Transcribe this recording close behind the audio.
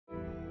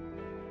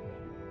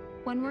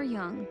When we're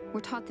young, we're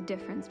taught the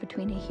difference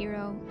between a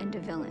hero and a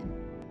villain,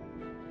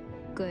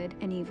 good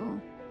and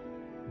evil,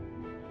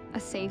 a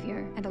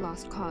savior and a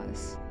lost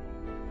cause.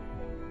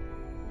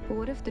 But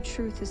what if the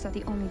truth is that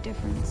the only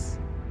difference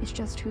is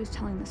just who's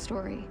telling the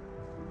story?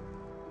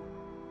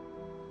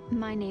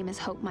 My name is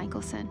Hope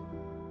Michelson.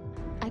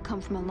 I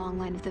come from a long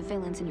line of the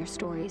villains in your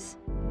stories.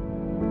 We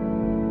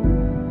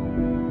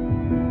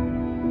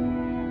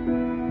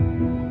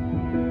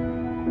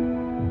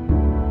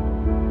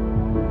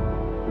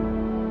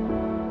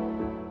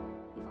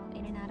fall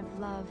in and out of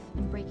love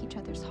and break each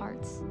other's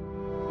hearts.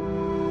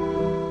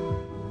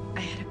 I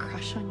had a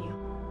crush on you.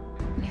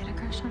 You had a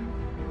crush on me?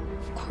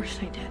 Of course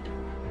I did.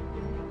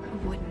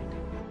 Who wouldn't?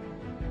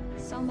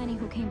 So many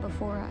who came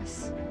before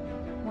us.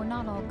 We're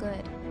not all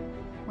good.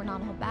 We're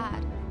not all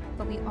bad,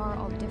 but we are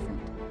all different.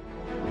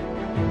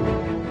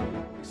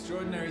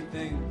 Extraordinary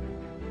thing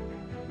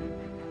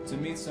to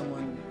meet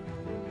someone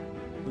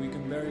who you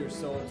can bare your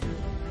soul to,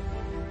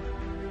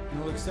 and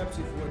who will accept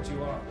you for what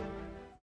you are.